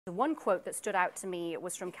The one quote that stood out to me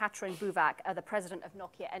was from Katrin Buvak, the president of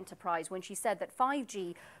Nokia Enterprise, when she said that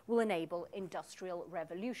 5G will enable industrial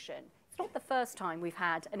revolution. It's not the first time we've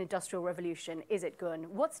had an industrial revolution, is it, Gunn?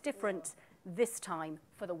 What's different this time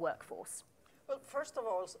for the workforce? Well, first of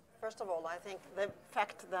all, I think the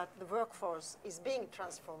fact that the workforce is being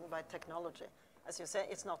transformed by technology, as you say,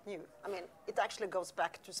 it's not new. I mean, it actually goes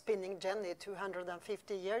back to spinning jenny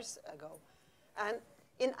 250 years ago. And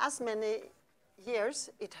in as many years,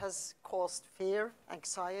 it has caused fear,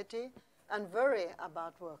 anxiety, and worry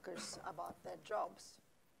about workers, about their jobs.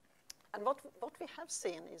 And what we have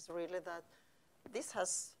seen is really that this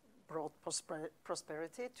has brought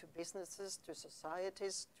prosperity to businesses, to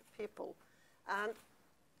societies, to people.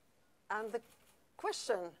 And the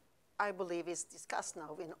question, I believe, is discussed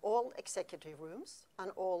now in all executive rooms and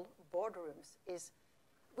all boardrooms is,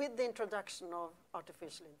 with the introduction of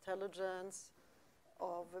artificial intelligence,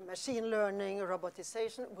 of machine learning,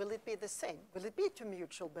 robotization, will it be the same? Will it be to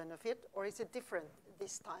mutual benefit, or is it different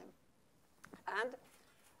this time? And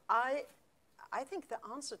I think the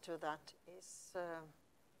answer to that is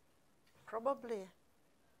probably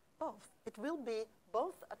both. It will be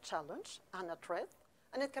both a challenge and a threat,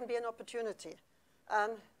 and it can be an opportunity.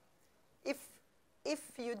 And if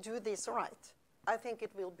you do this right, I think it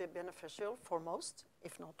will be beneficial for most,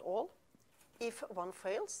 if not all. If one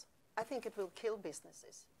fails, I think it will kill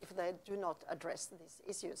businesses if they do not address these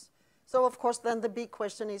issues. So, of course, then the big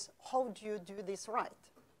question is, how do you do this right?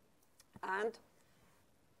 And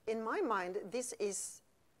in my mind, this is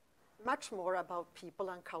much more about people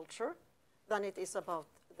and culture than it is about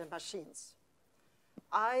the machines.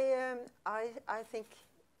 I think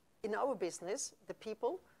in our business, the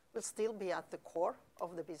people will still be at the core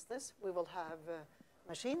of the business. We will have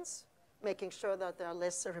machines, making sure that there are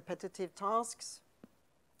less repetitive tasks,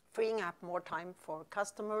 freeing up more time for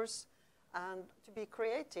customers, and to be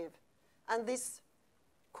creative. And this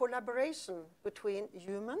collaboration between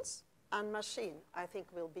humans and machine, I think,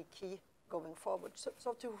 will be key going forward.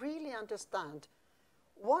 So to really understand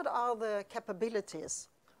what are the capabilities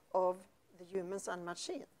of the humans and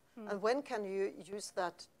machine, and when can you use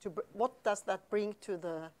that to, what does that bring to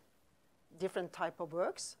the different type of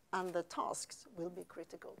works, and the tasks will be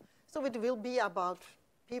critical. So it will be about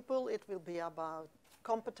people, it will be about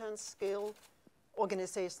competence, skill,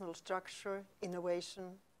 organizational structure, innovation,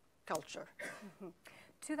 culture.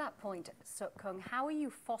 To that point, Koong, how are you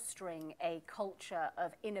fostering a culture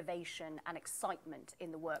of innovation and excitement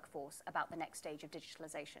in the workforce about the next stage of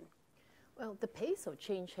digitalization? Well, the pace of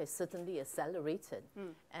change has certainly accelerated.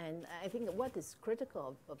 And I think what is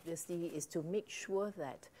critical, obviously, is to make sure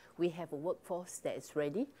that we have a workforce that is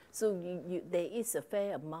ready. So there is a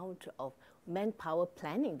fair amount of manpower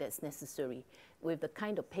planning that's necessary with the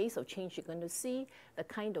kind of pace of change you're going to see, the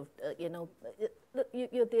kind of,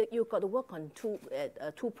 you've got to work on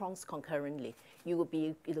two prongs concurrently. You will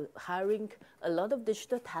be hiring a lot of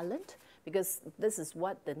digital talent, because this is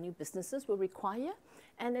what the new businesses will require.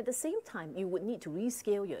 And at the same time, you would need to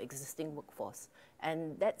rescale your existing workforce.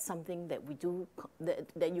 And that's something that we do,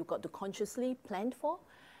 that you've got to consciously plan for.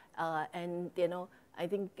 And, I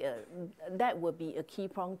think that would be a key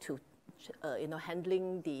prong to,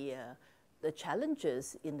 handling the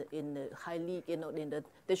challenges in the highly, in the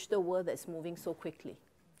digital world that's moving so quickly.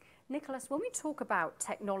 Niklas, when we talk about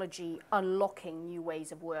technology unlocking new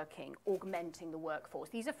ways of working, augmenting the workforce,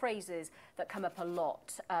 these are phrases that come up a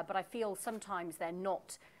lot, but I feel sometimes they're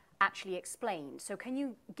not actually explained. So can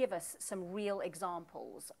you give us some real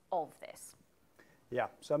examples of this? Yeah,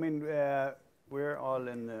 so I mean, we're all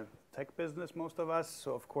in the tech business, most of us.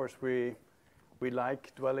 So of course we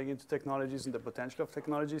like dwelling into technologies and the potential of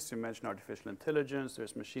technologies. You mentioned artificial intelligence,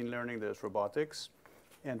 there's machine learning, there's robotics.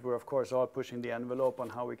 And we're, of course, all pushing the envelope on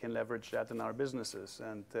how we can leverage that in our businesses.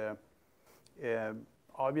 And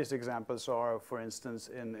obvious examples are, for instance,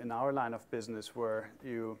 in our line of business, where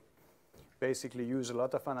you basically use a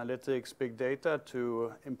lot of analytics, big data,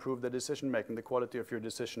 to improve the decision-making, the quality of your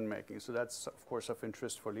decision-making. So that's, of course, of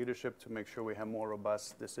interest for leadership to make sure we have more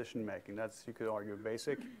robust decision-making. That's, you could argue,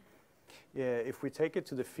 basic. If we take it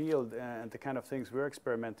to the field and the kind of things we're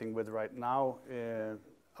experimenting with right now,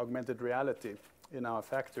 augmented reality. In our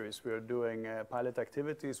factories, we're doing pilot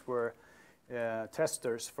activities where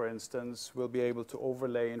testers, for instance, will be able to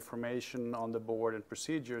overlay information on the board and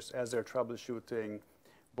procedures as they're troubleshooting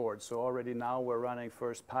boards. So already now we're running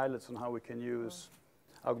first pilots on how we can use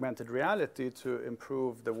augmented reality to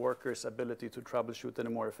improve the workers' ability to troubleshoot in a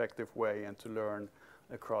more effective way and to learn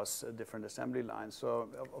across different assembly lines. So,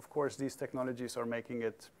 of course, these technologies are making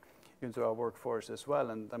it into our workforce as well.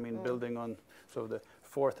 And I mean, building on sort of the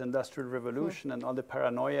fourth industrial revolution and all the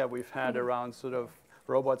paranoia we've had around sort of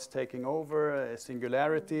robots taking over,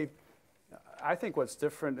 singularity. I think what's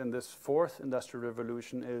different in this fourth industrial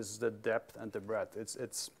revolution is the depth and the breadth.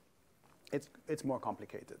 It's more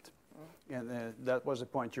complicated. And that was the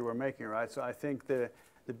point you were making, right? So I think the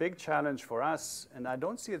big challenge for us, and I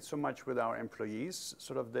don't see it so much with our employees,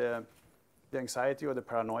 sort of the anxiety or the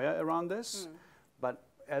paranoia around this, but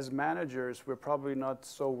as managers, we're probably not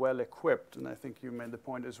so well equipped, and I think you made the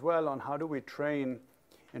point as well, on how do we train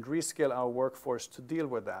and reskill our workforce to deal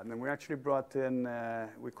with that. And we actually brought in,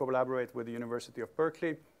 we collaborate with the University of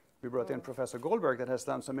Berkeley. We brought in Professor Goldberg that has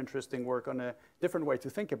done some interesting work on a different way to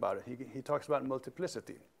think about it. He talks about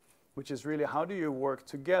multiplicity, which is really how do you work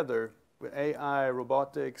together with AI,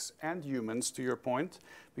 robotics, and humans, to your point,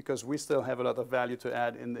 because we still have a lot of value to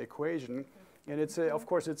add in the equation. And it's of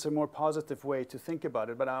course, it's a more positive way to think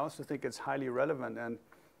about it, but I also think it's highly relevant, and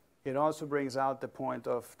it also brings out the point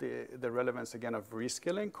of the relevance, again, of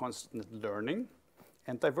reskilling, constant learning,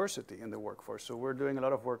 and diversity in the workforce. So we're doing a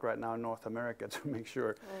lot of work right now in North America to make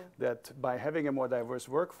sure that by having a more diverse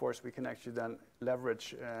workforce, we can actually then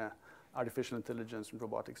leverage artificial intelligence and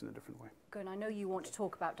robotics in a different way. Good. I know you want to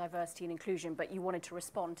talk about diversity and inclusion, but you wanted to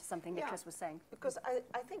respond to something Niklas was saying. Because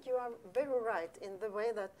I think you are very right in the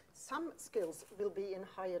way that some skills will be in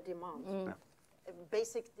higher demand.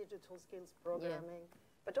 Basic digital skills, programming,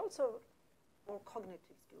 but also more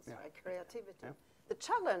cognitive skills like creativity. The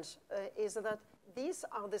challenge is that these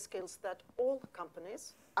are the skills that all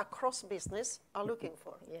companies across business are looking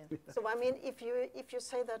for. So I mean, if you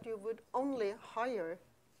say that you would only hire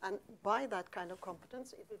and buy that kind of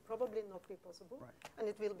competence, it will probably not be possible, and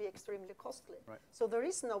it will be extremely costly. So there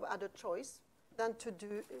is no other choice than to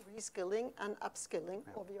do reskilling and upskilling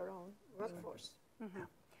of your own workforce.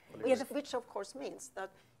 Which of course means that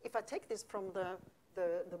if I take this from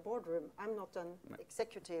the boardroom, I'm not an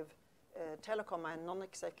executive telecom and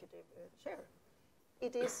non-executive chair.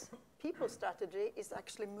 It is people strategy is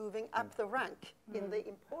actually moving up the rank in the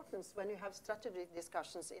importance when you have strategy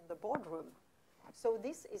discussions in the boardroom. So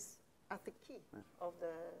this is at the key of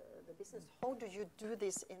the business. How do you do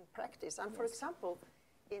this in practice? And for example,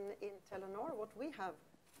 in Telenor, what we have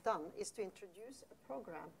done is to introduce a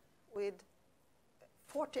program with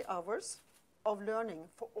 40 hours of learning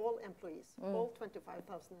for all employees. All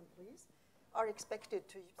 25,000 employees are expected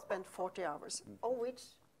to spend 40 hours, of which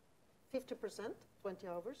 50%, 20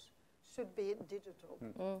 hours, should be digital.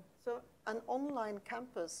 So an online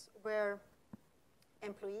campus where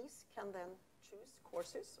employees can then choose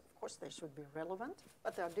courses. Of course, they should be relevant,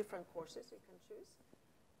 but there are different courses you can choose.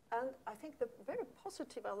 And I think the very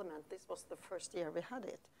positive element, this was the first year we had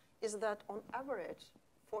it, is that on average,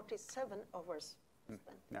 47 hours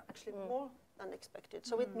spent, actually more than expected.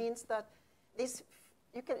 So it means that this,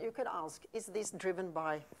 you can ask, is this driven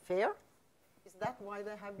by fear? Is that why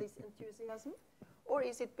they have this enthusiasm? Or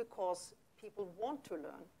is it because people want to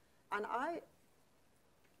learn? And I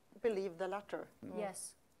believe the latter.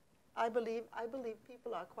 Yes. I believe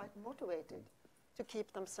people are quite motivated to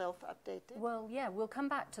keep themselves updated. Well, yeah, we'll come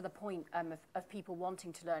back to the point of people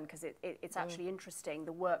wanting to learn, because it's actually interesting,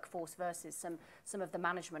 the workforce versus some of the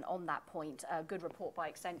management on that point. A good report by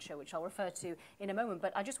Accenture, which I'll refer to in a moment.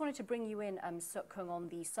 But I just wanted to bring you in, Koong, on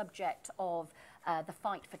the subject of the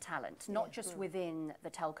fight for talent, not just within the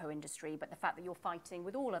telco industry, but the fact that you're fighting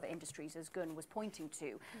with all other industries, as Gunn was pointing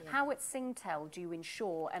to. How at Singtel do you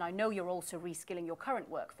ensure, and I know you're also reskilling your current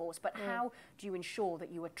workforce, but how do you ensure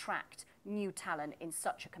that you attract new talent in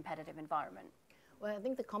such a competitive environment? Well, I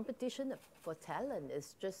think the competition for talent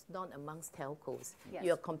is just not amongst telcos. Yes.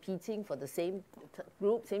 You're competing for the same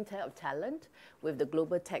group, same type of talent with the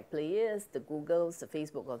global tech players, the Googles, the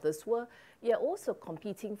Facebook of this world. You're also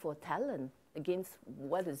competing for talent against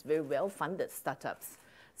what is very well-funded startups.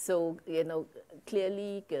 So, you know,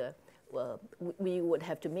 clearly we would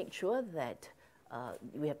have to make sure that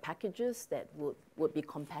we have packages that would be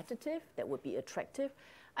competitive, that would be attractive.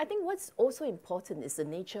 I think what's also important is the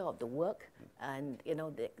nature of the work, and you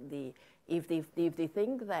know, if they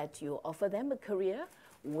think that you offer them a career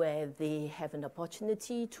where they have an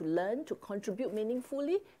opportunity to learn, to contribute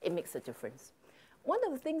meaningfully, it makes a difference. One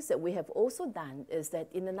of the things that we have also done is that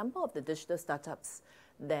in a number of the digital startups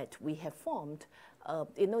that we have formed,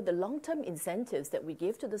 you know, the long-term incentives that we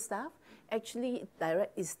give to the staff actually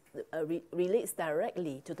relates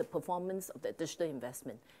directly to the performance of the digital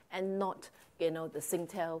investment, and not, you know, the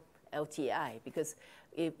Singtel LTI, because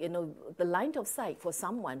if, you know, the line of sight for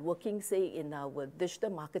someone working, say, in our digital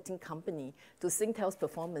marketing company to Singtel's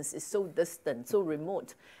performance is so distant, so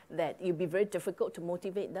remote, that it'll be very difficult to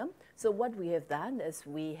motivate them. So what we have done is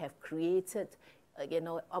we have created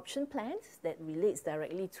option plans that relates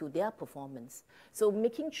directly to their performance. So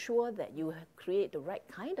making sure that you create the right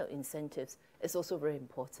kind of incentives is also very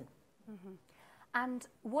important. Mm-hmm. And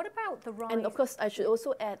what about the rise? And of course, I should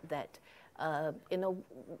also add that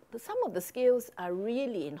some of the skills are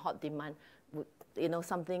really in hot demand.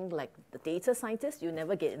 Something like the data scientists, you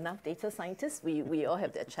never get enough data scientists. We all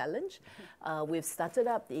have that challenge. We've started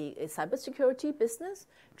up a cybersecurity business,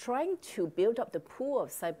 trying to build up the pool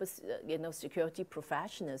of security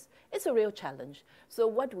professionals. It's a real challenge. So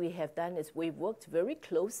what we have done is we've worked very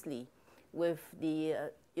closely with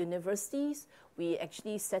the universities. We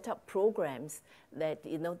actually set up programs that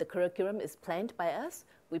the curriculum is planned by us.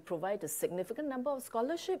 We provide a significant number of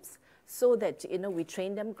scholarships so that we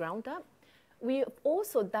train them ground up. We have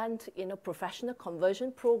also done professional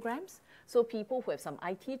conversion programs. So people who have some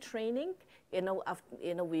IT training,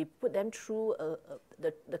 we put them through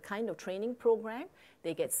the kind of training program.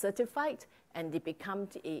 They get certified and they become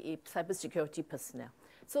a cybersecurity personnel.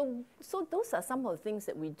 So those are some of the things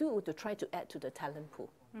that we do to try to add to the talent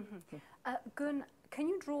pool. Mm-hmm. Gunn, can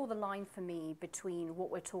you draw the line for me between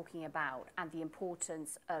what we're talking about and the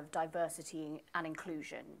importance of diversity and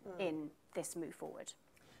inclusion in this move forward?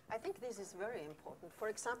 I think this is very important. For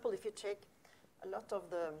example, if you take a lot of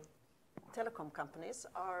the telecom companies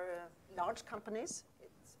are large companies,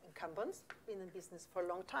 it's incumbents, been in business for a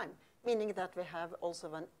long time, meaning that we have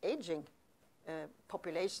also an aging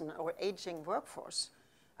population or aging workforce.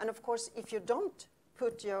 And of course, if you don't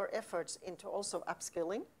put your efforts into also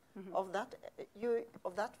upskilling of that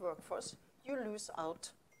workforce, you lose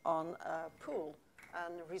out on a pool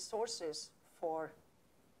and resources for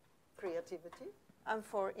creativity and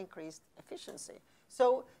for increased efficiency.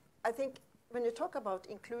 So I think when you talk about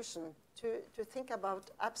inclusion, to think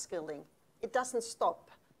about upskilling, it doesn't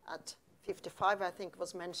stop at 55, I think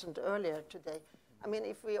was mentioned earlier today. I mean,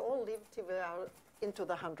 if we all live till we are into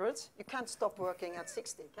the hundreds, you can't stop working at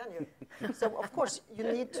 60, can you? So of course, you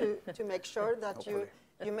need to make sure that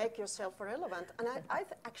you make yourself relevant. And I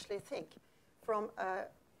actually think from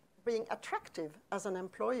being attractive as an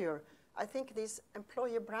employer, I think this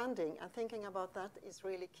employer branding and thinking about that is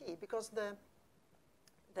really key, because the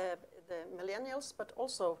millennials, but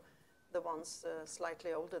also the ones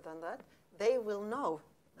slightly older than that, they will know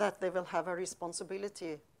that they will have a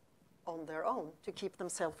responsibility on their own to keep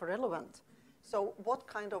themselves relevant. So what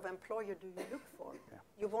kind of employer do you look for? Yeah.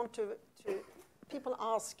 You want to people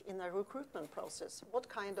ask in a recruitment process, what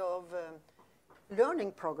kind of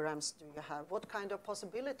learning programs do you have? What kind of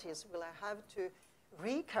possibilities will I have to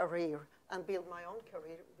re-career and build my own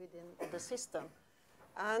career within the system?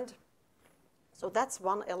 And so that's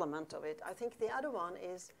one element of it. I think the other one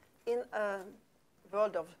is in a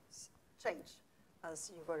world of change,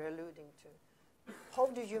 as you were alluding to. How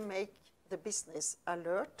do you make the business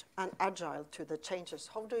alert and agile to the changes?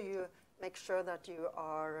 How do you make sure that you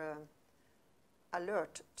are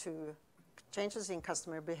alert to changes in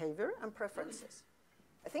customer behavior and preferences?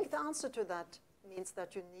 I think the answer to that means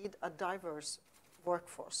that you need a diverse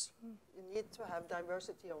workforce. You need to have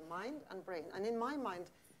diversity of mind and brain. And in my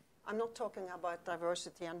mind, I'm not talking about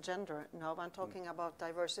diversity and gender. No, I'm talking about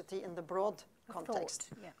diversity in the broad context.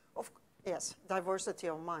 Thought, yeah. Yes, diversity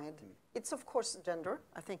of mind. It's of course gender.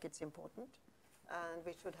 I think it's important. And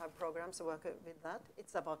we should have programs working with that.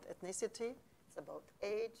 It's about ethnicity. It's about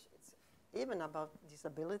age. It's even about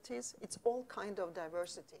disabilities. It's all kind of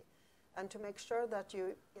diversity. And to make sure that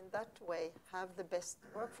you, in that way, have the best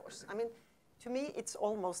workforce. I mean, to me, it's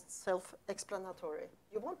almost self-explanatory.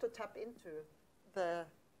 You want to tap into the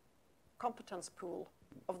competence pool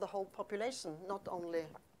of the whole population, not only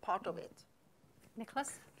part of it.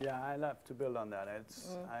 Niklas? Yeah, I love to build on that.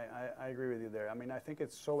 I agree with you there. I mean, I think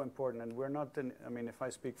it's so important, and we're not, I mean, if I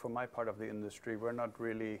speak for my part of the industry, we're not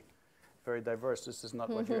really very diverse. This is not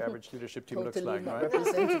what your average leadership team looks like, right?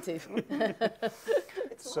 Representative.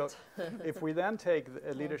 So if we then take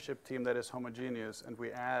a leadership team that is homogeneous and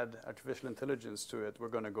we add artificial intelligence to it, we're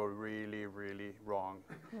going to go really, really wrong.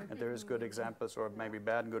 And there is good examples, or maybe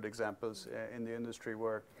bad good examples in the industry,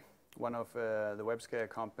 where one of the web scale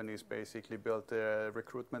companies basically built a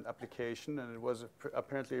recruitment application, and it was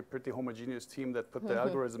apparently a pretty homogeneous team that put the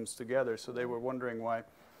algorithms together. So they were wondering why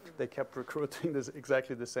they kept recruiting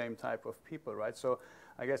exactly the same type of people, right? So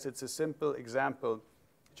I guess it's a simple example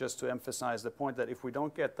just to emphasize the point that if we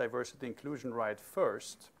don't get diversity inclusion right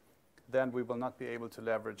first, then we will not be able to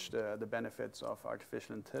leverage the benefits of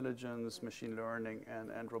artificial intelligence, machine learning,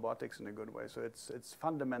 and robotics in a good way. So it's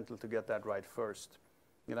fundamental to get that right first.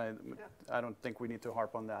 You know, I don't think we need to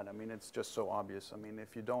harp on that. I mean, it's just so obvious. I mean,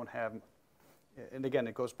 if you don't have, and again,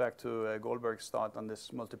 it goes back to Goldberg's thought on this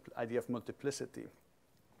idea of multiplicity.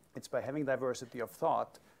 it's by having diversity of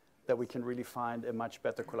thought that we can really find a much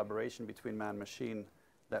better collaboration between man and machine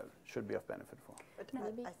that should be of benefit for.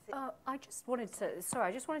 I just wanted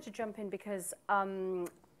to jump in because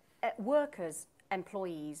workers,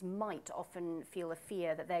 employees might often feel a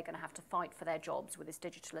fear that they're going to have to fight for their jobs with this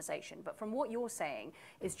digitalization. But from what you're saying,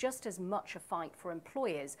 is just as much a fight for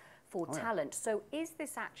employers for talent. So is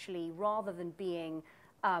this actually, rather than being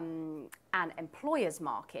an employer's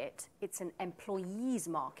market, it's an employee's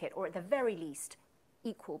market, or at the very least,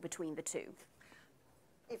 equal between the two?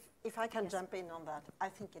 If I can jump in on that, I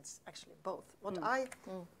think it's actually both. What I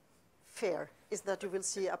fear is that you will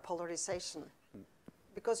see a polarization,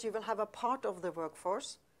 because you will have a part of the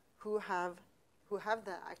workforce who have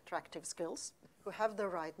the attractive skills, who have the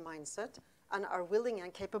right mindset, and are willing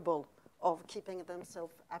and capable of keeping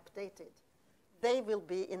themselves updated. They will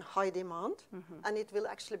be in high demand, and it will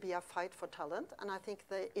actually be a fight for talent, and I think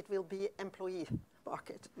it will be employee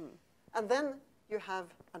market. And then you have,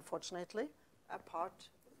 unfortunately, a part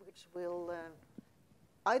which will,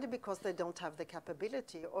 either because they don't have the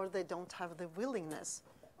capability or they don't have the willingness.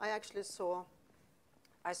 I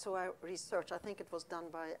saw a research, I think it was done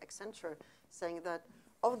by Accenture, saying that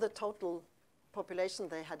of the total population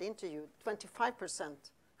they had interviewed,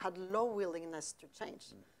 25% had low willingness to change.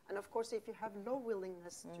 And of course, if you have low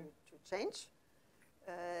willingness to change,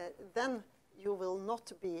 then you will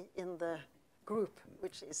not be in the group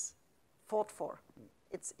which is fought for.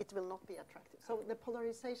 It will not be attractive. So the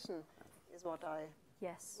polarization is what I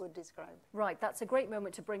would describe. Right, that's a great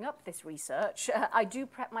moment to bring up this research. I do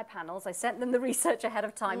prep my panels. I sent them the research ahead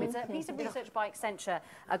of time. It's a piece of research by Accenture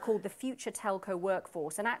called The Future Telco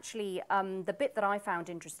Workforce. And actually, the bit that I found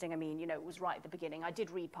interesting, I mean, you know, it was right at the beginning. I did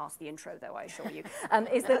read past the intro, though, I assure you,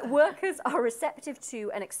 is that workers are receptive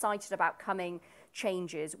to and excited about coming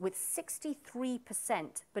changes, with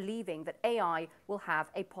 63% believing that AI will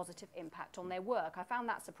have a positive impact on their work. I found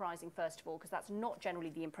that surprising, first of all, because that's not generally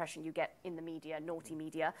the impression you get in the media, naughty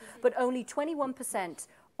media, but only 21%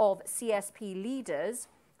 of CSP leaders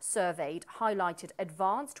surveyed highlighted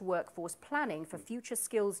advanced workforce planning for future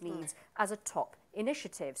skills needs as a top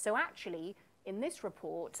initiative. So actually, in this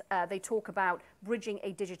report, they talk about bridging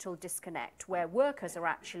a digital disconnect, where workers are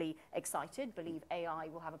actually excited, believe AI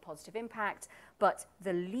will have a positive impact, but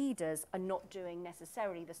the leaders are not doing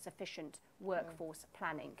necessarily the sufficient workforce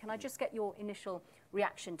planning. Can I just get your initial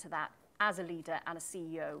reaction to that as a leader and a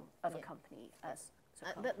CEO of a company?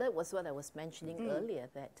 That was what I was mentioning earlier,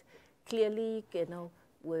 that clearly, you know,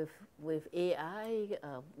 with AI,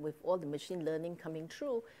 with all the machine learning coming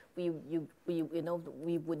through, we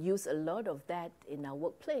would use a lot of that in our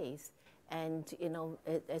workplace, and you know,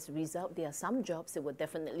 as a result, there are some jobs that will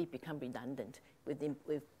definitely become redundant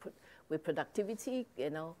with productivity. You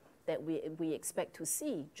know, that we expect to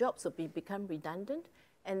see jobs will become redundant,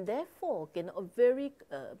 and therefore, you know, a very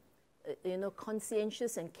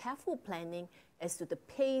conscientious and careful planning as to the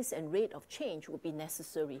pace and rate of change would be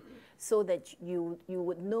necessary, so that you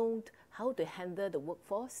would know how to handle the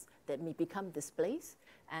workforce that may become displaced,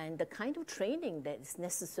 and the kind of training that is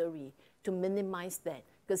necessary to minimize that.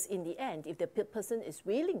 Because in the end, if the person is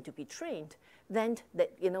willing to be trained, then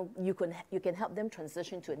that, you know, you can help them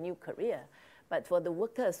transition to a new career. But for the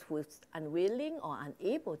workers who is unwilling or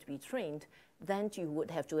unable to be trained, then you would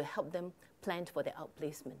have to help them plan for their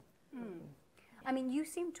outplacement. I mean, you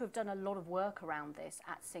seem to have done a lot of work around this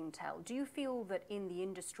at Singtel. Do you feel that in the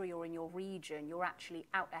industry or in your region, you're actually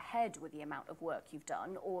out ahead with the amount of work you've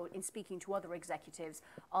done? Or in speaking to other executives,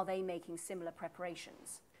 are they making similar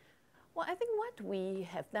preparations? Well, I think what we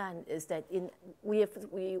have done is that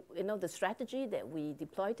the strategy that we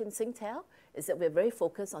deployed in Singtel is that we're very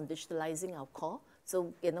focused on digitalizing our core.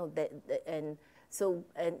 So, you know, and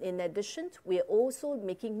in addition, we are also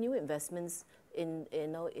making new investments in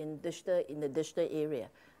the digital area.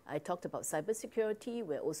 I talked about cybersecurity.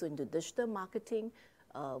 We're also into digital marketing.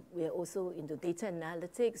 We are also into data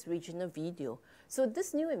analytics, regional video. So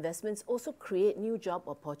these new investments also create new job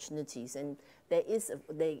opportunities, and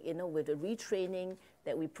with the retraining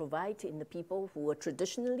that we provide in the people who are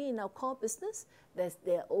traditionally in our core business, there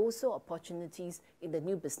are also opportunities in the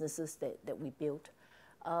new businesses that we built.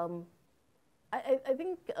 I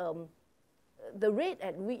think the rate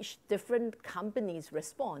at which different companies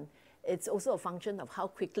respond, it's also a function of how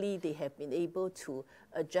quickly they have been able to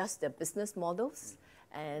adjust their business models.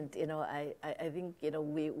 And you know, I think, you know,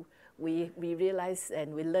 we realized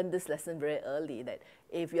and we learned this lesson very early, that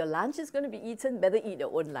if your lunch is going to be eaten, better eat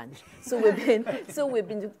your own lunch. So we've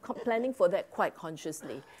been planning for that quite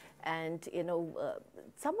consciously. And you know,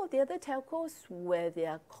 some of the other telcos where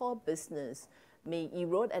their core business may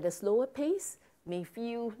erode at a slower pace, may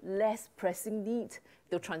feel less pressing need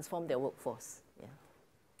to transform their workforce. Yeah.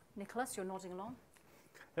 Niklas, you're nodding along.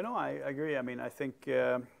 You know, I agree. I mean, I think,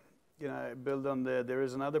 you know, build on there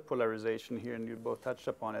is another polarization here, and you both touched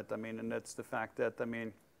upon it. I mean, and that's the fact that, I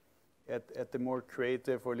mean, at the more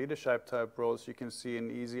creative or leadership type roles, you can see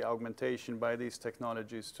an easy augmentation by these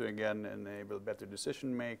technologies to, again, enable better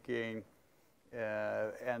decision making.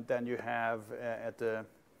 And then you have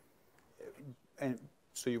and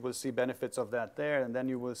so you will see benefits of that there, and then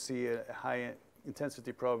you will see a high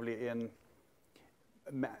intensity probably in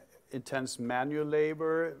intense manual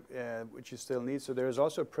labor, which you still need. So there is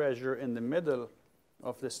also pressure in the middle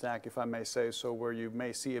of the stack, if I may say so, where you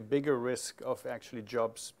may see a bigger risk of actually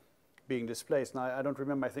jobs being displaced. Now, I don't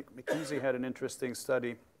remember, I think McKinsey had an interesting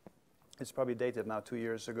study. It's probably dated now 2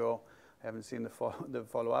 years ago. I haven't seen the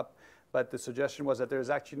follow-up. But the suggestion was that there is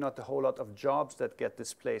actually not a whole lot of jobs that get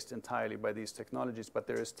displaced entirely by these technologies, but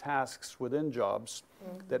there is tasks within jobs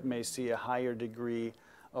that may see a higher degree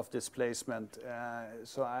of displacement.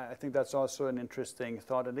 So I think that's also an interesting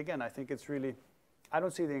thought. And again, I think it's really, I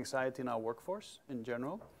don't see the anxiety in our workforce in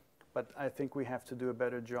general, but I think we have to do a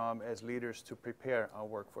better job as leaders to prepare our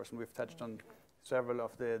workforce. And we've touched on several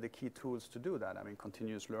of the key tools to do that. I mean,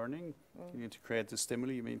 continuous learning, you need to create the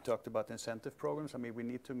stimuli. You talked about incentive programs. I mean, we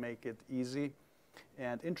need to make it easy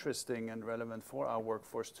and interesting and relevant for our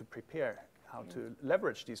workforce to prepare how to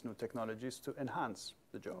leverage these new technologies to enhance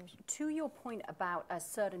the jobs. To your point about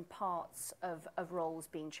certain parts of roles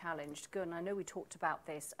being challenged, Gunn, I know we talked about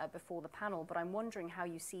this before the panel, but I'm wondering how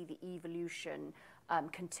you see the evolution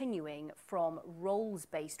continuing from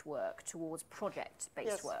roles-based work towards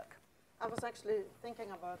project-based work. I was actually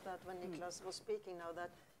thinking about that when Niklas was speaking now,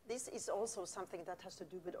 that this is also something that has to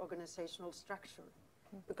do with organizational structure.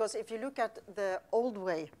 Because if you look at the old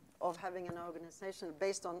way of having an organization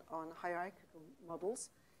based on hierarchical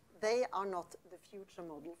models, they are not the future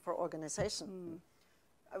model for organization.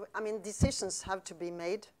 I mean, decisions have to be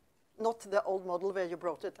made, not the old model where you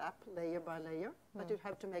brought it up layer by layer, but you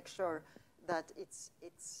have to make sure that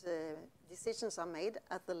decisions are made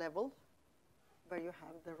at the level where you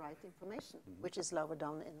have the right information, which is lower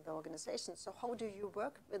down in the organization. So how do you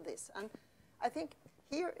work with this? And I think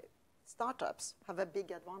here startups have a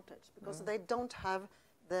big advantage because they don't have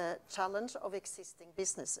the challenge of existing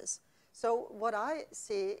businesses. So what I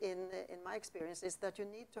see in my experience is that you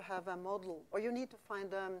need to have a model, or you need to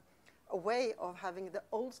find a way of having the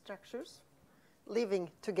old structures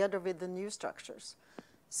living together with the new structures.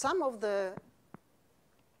 Some of the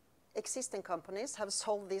existing companies have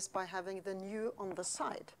solved this by having the new on the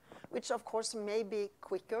side, which of course may be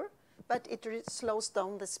quicker, but it slows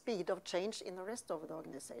down the speed of change in the rest of the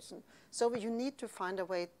organization. So you need to find a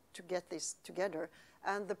way to get this together.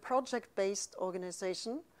 And the project-based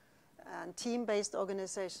organization and team-based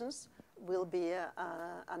organizations will be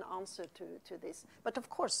an answer to this. But of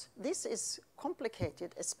course, this is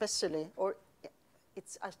complicated, especially, or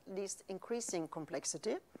it's at least increasing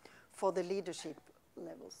complexity for the leadership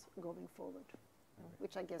levels going forward,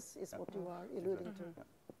 which I guess is what you are alluding to.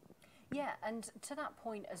 Yeah, and to that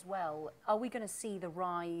point as well, are we going to see the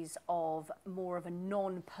rise of more of a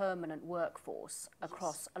non-permanent workforce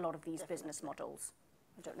across a lot of these business models?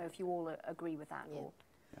 I don't know if you all agree with that. Or,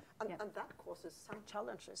 and that causes some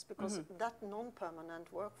challenges because that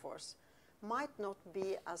non-permanent workforce might not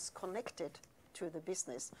be as connected to the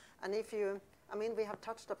business. And if you, I mean, we have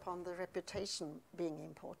touched upon the reputation being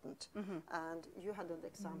important, and you had an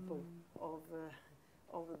example of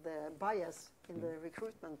the bias in the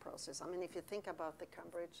recruitment process. I mean, if you think about the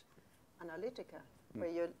Cambridge Analytica, where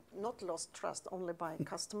you not lost trust only by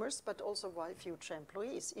customers, but also by future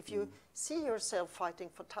employees. If you see yourself fighting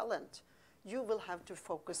for talent, you will have to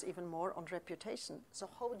focus even more on reputation. So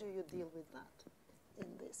how do you deal with that in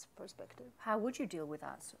this perspective? how would you deal with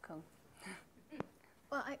that, Koong?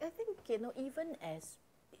 Well, I think, even as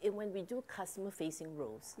when we do customer-facing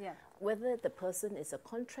roles, Yeah. whether the person is a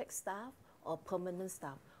contract staff or permanent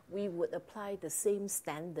staff, we would apply the same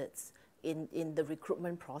standards in the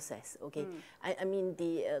recruitment process, okay? I mean,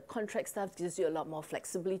 the contract staff gives you a lot more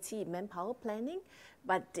flexibility in manpower planning,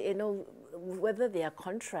 but, whether they are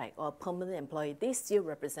contract or permanent employee, they still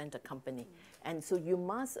represent a company. And so you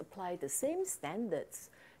must apply the same standards,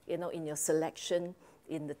 in your selection,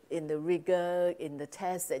 in the rigor, in the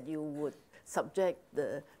test that you would subject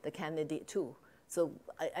the candidate to. So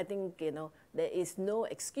I think, there is no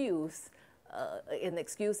excuse an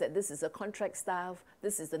excuse that this is a contract staff,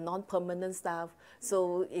 this is a non-permanent staff.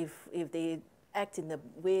 So if they act in a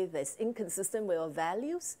way that's inconsistent with our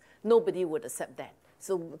values, nobody would accept that.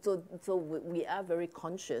 So we are very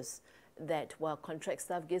conscious that while contract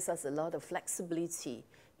staff gives us a lot of flexibility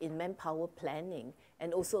in manpower planning,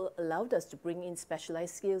 and also allowed us to bring in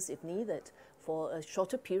specialized skills if needed for a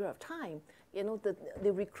shorter period of time. You know,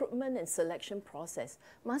 the recruitment and selection process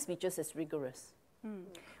must be just as rigorous.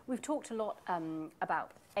 We've talked a lot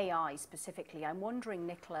about AI specifically. I'm wondering,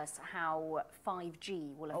 Niklas, how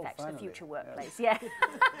 5G will affect the future workplace. Yes.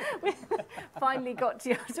 We finally got to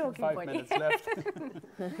your talking 5 point. minutes left.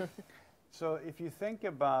 So if you think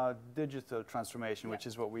about digital transformation, which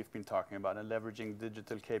is what we've been talking about, and leveraging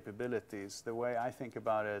digital capabilities, the way I think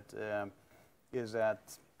about it is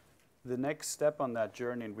that the next step on that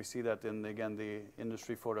journey, and we see that in, again, the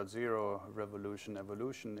Industry 4.0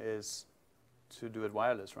 evolution, is to do it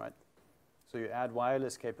wireless, right? So you add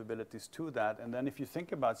wireless capabilities to that, and then if you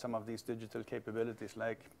think about some of these digital capabilities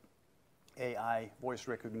like AI, voice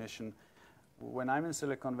recognition, when I'm in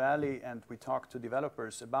Silicon Valley and we talk to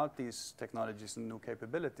developers about these technologies and new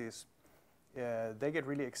capabilities, they get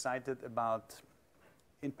really excited about,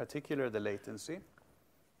 in particular, the latency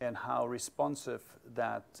and how responsive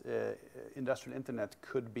that industrial internet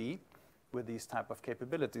could be with these type of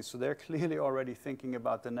capabilities. So they're clearly already thinking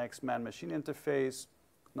about the next man-machine interface,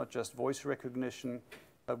 not just voice recognition,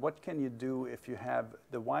 but what can you do if you have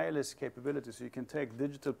the wireless capabilities? So you can take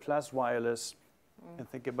digital plus wireless and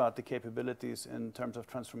think about the capabilities in terms of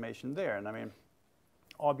transformation there. And I mean,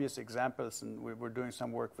 obvious examples, and we're doing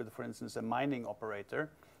some work with, for instance, a mining operator.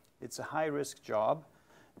 It's a high-risk job.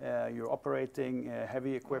 You're operating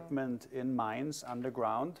heavy equipment in mines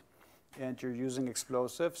underground, and you're using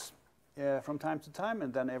explosives from time to time,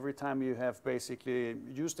 and then every time you have basically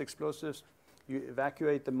used explosives, you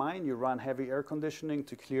evacuate the mine, you run heavy air conditioning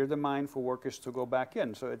to clear the mine for workers to go back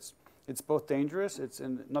in. So it's both dangerous, it's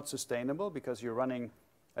not sustainable because you're running,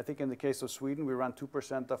 I think in the case of Sweden, we run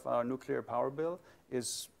 2% of our nuclear power bill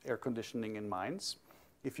is air conditioning in mines.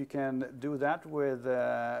 If you can do that with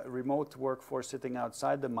a remote workforce sitting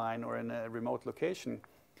outside the mine or in a remote location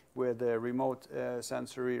with a remote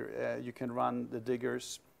sensory, you can run the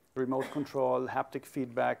diggers, remote control, haptic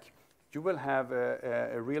feedback. You will have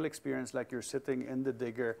a real experience like you're sitting in the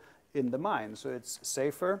digger in the mine. So it's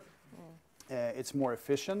safer, it's more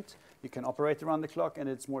efficient, you can operate around the clock, and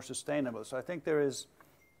it's more sustainable. So I think there is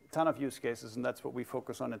a ton of use cases, and that's what we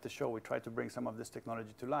focus on at the show. We try to bring some of this technology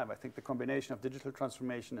to life. I think the combination of digital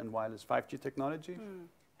transformation and wireless 5G technology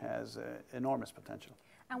has enormous potential.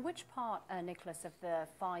 And which part, Niklas, of the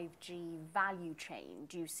 5G value chain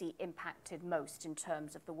do you see impacted most in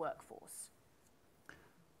terms of the workforce?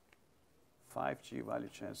 5G value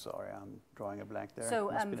chain, sorry, I'm drawing a blank there. So,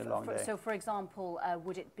 it's been a long day. So for example,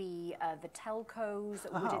 would it be the telcos?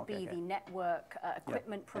 Would it be the network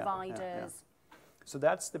equipment providers? So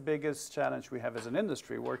that's the biggest challenge we have as an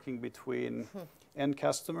industry, working between end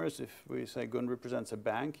customers. If we say Gunn represents a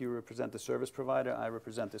bank, you represent the service provider, I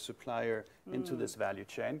represent the supplier into this value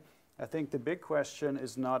chain. I think the big question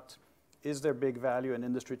is not, is there big value in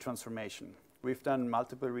industry transformation? We've done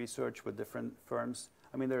multiple research with different firms.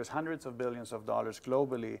 I mean, there's hundreds of billions of dollars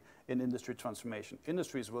globally in industry transformation.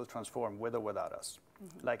 Industries will transform with or without us,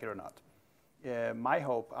 like it or not. My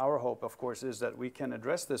hope, our hope, of course, is that we can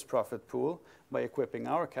address this profit pool by equipping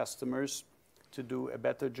our customers to do a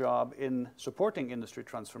better job in supporting industry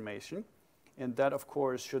transformation. And that, of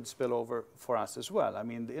course, should spill over for us as well. I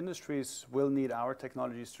mean, the industries will need our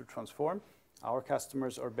technologies to transform. Our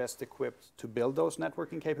customers are best equipped to build those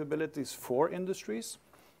networking capabilities for industries.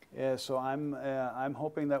 So I'm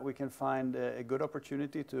hoping that we can find a good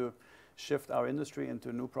opportunity to shift our industry into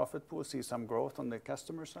a new profit pool, see some growth on the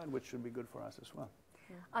customer side, which should be good for us as well.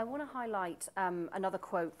 I want to highlight another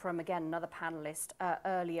quote from, again, another panelist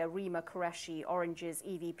earlier, Rima Qureshi, Orange's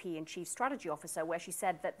EVP and Chief Strategy Officer, where she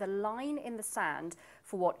said that the line in the sand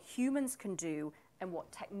for what humans can do and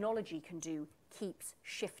what technology can do keeps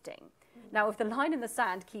shifting. Now, if the line in the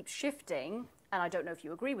sand keeps shifting, and I don't know if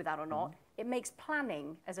you agree with that or not, it makes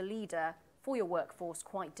planning as a leader for your workforce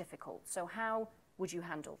quite difficult. So how would you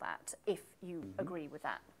handle that if you agree with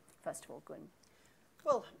that? First of all, Gunn.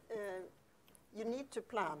 Well, you need to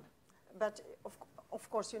plan, but of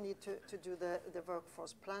course you need to do the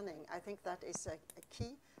workforce planning. I think that is a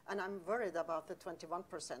key, and I'm worried about the 21%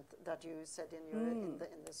 that you said in your in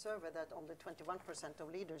the survey, that only 21%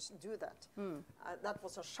 of leaders do that. That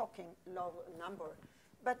was a shocking low number,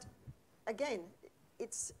 but again,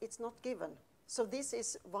 it's not given. So this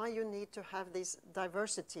is why you need to have this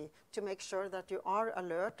diversity to make sure that you are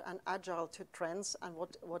alert and agile to trends and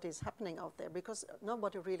what is happening out there, because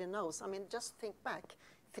nobody really knows. I mean, just think back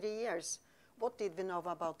 3 years. What did we know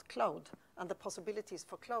about cloud and the possibilities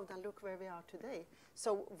for cloud, and look where we are today.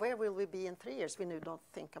 So where will we be in 3 years? We don't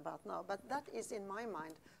think about now, but that is, in my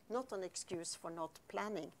mind, not an excuse for not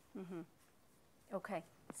planning. Okay.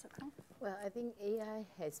 So, Well, I think AI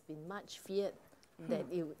has been much feared that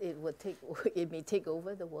it may take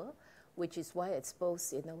over the world, which is why I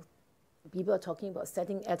suppose, people are talking about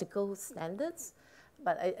setting ethical standards.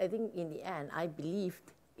 But I think in the end, I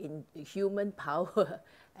believed in human power,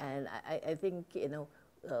 and I think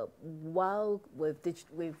while with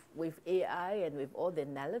AI and with all the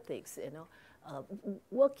analytics,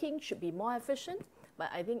 working should be more efficient. But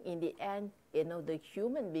I think in the end, the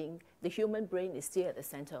human brain is still at the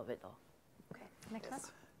center of it all. okay.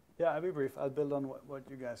 Niklas? Yeah, I'll be brief. I'll build on what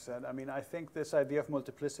you guys said. I mean, I think this idea of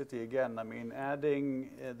multiplicity, again, I mean,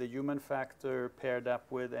 adding the human factor paired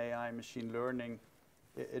up with AI machine learning,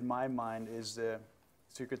 in my mind, is the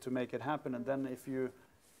secret to make it happen. And then if you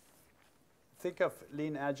think of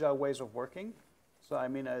lean, agile ways of working, so I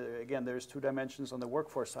mean, again, there's two dimensions on the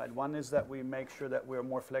workforce side. One is that we make sure that we're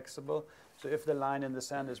more flexible. So if the line in the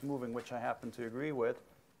sand is moving, which I happen to agree with,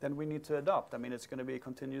 then we need to adopt. I mean, it's going to be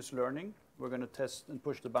continuous learning. We're going to test and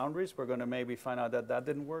push the boundaries. We're going to maybe find out that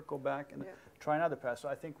didn't work, go back and try another path. So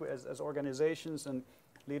I think as organizations and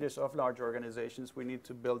leaders of large organizations, we need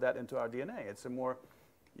to build that into our DNA. It's a more,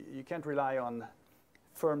 you can't rely on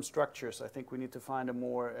firm structures. I think we need to find a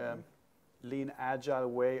more lean, agile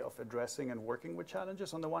way of addressing and working with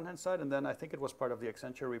challenges on the one hand side. And then I think it was part of the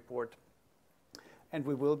Accenture report. And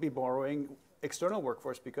we will be borrowing external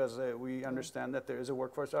workforce because we understand that there is a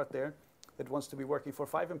workforce out there that wants to be working for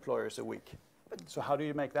 5 employers a week. So how do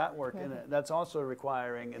you make that work? And that's also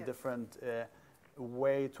requiring a different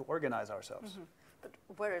way to organize ourselves. But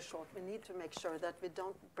very short, we need to make sure that we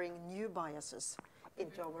don't bring new biases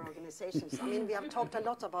into our organizations. I mean, we have talked a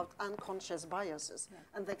lot about unconscious biases.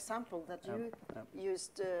 And the example that you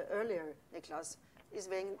used earlier, Niklas, is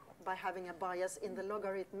by having a bias in the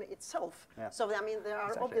logarithm itself. So, I mean, there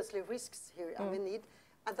are obviously risks here, and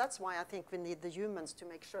and that's why I think we need the humans to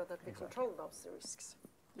make sure that we control those risks.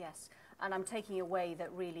 Yes, and I'm taking away that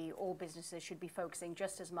really all businesses should be focusing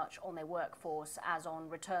just as much on their workforce as on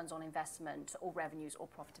returns on investment or revenues or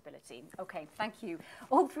profitability. Okay, thank you.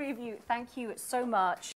 All three of you, thank you so much.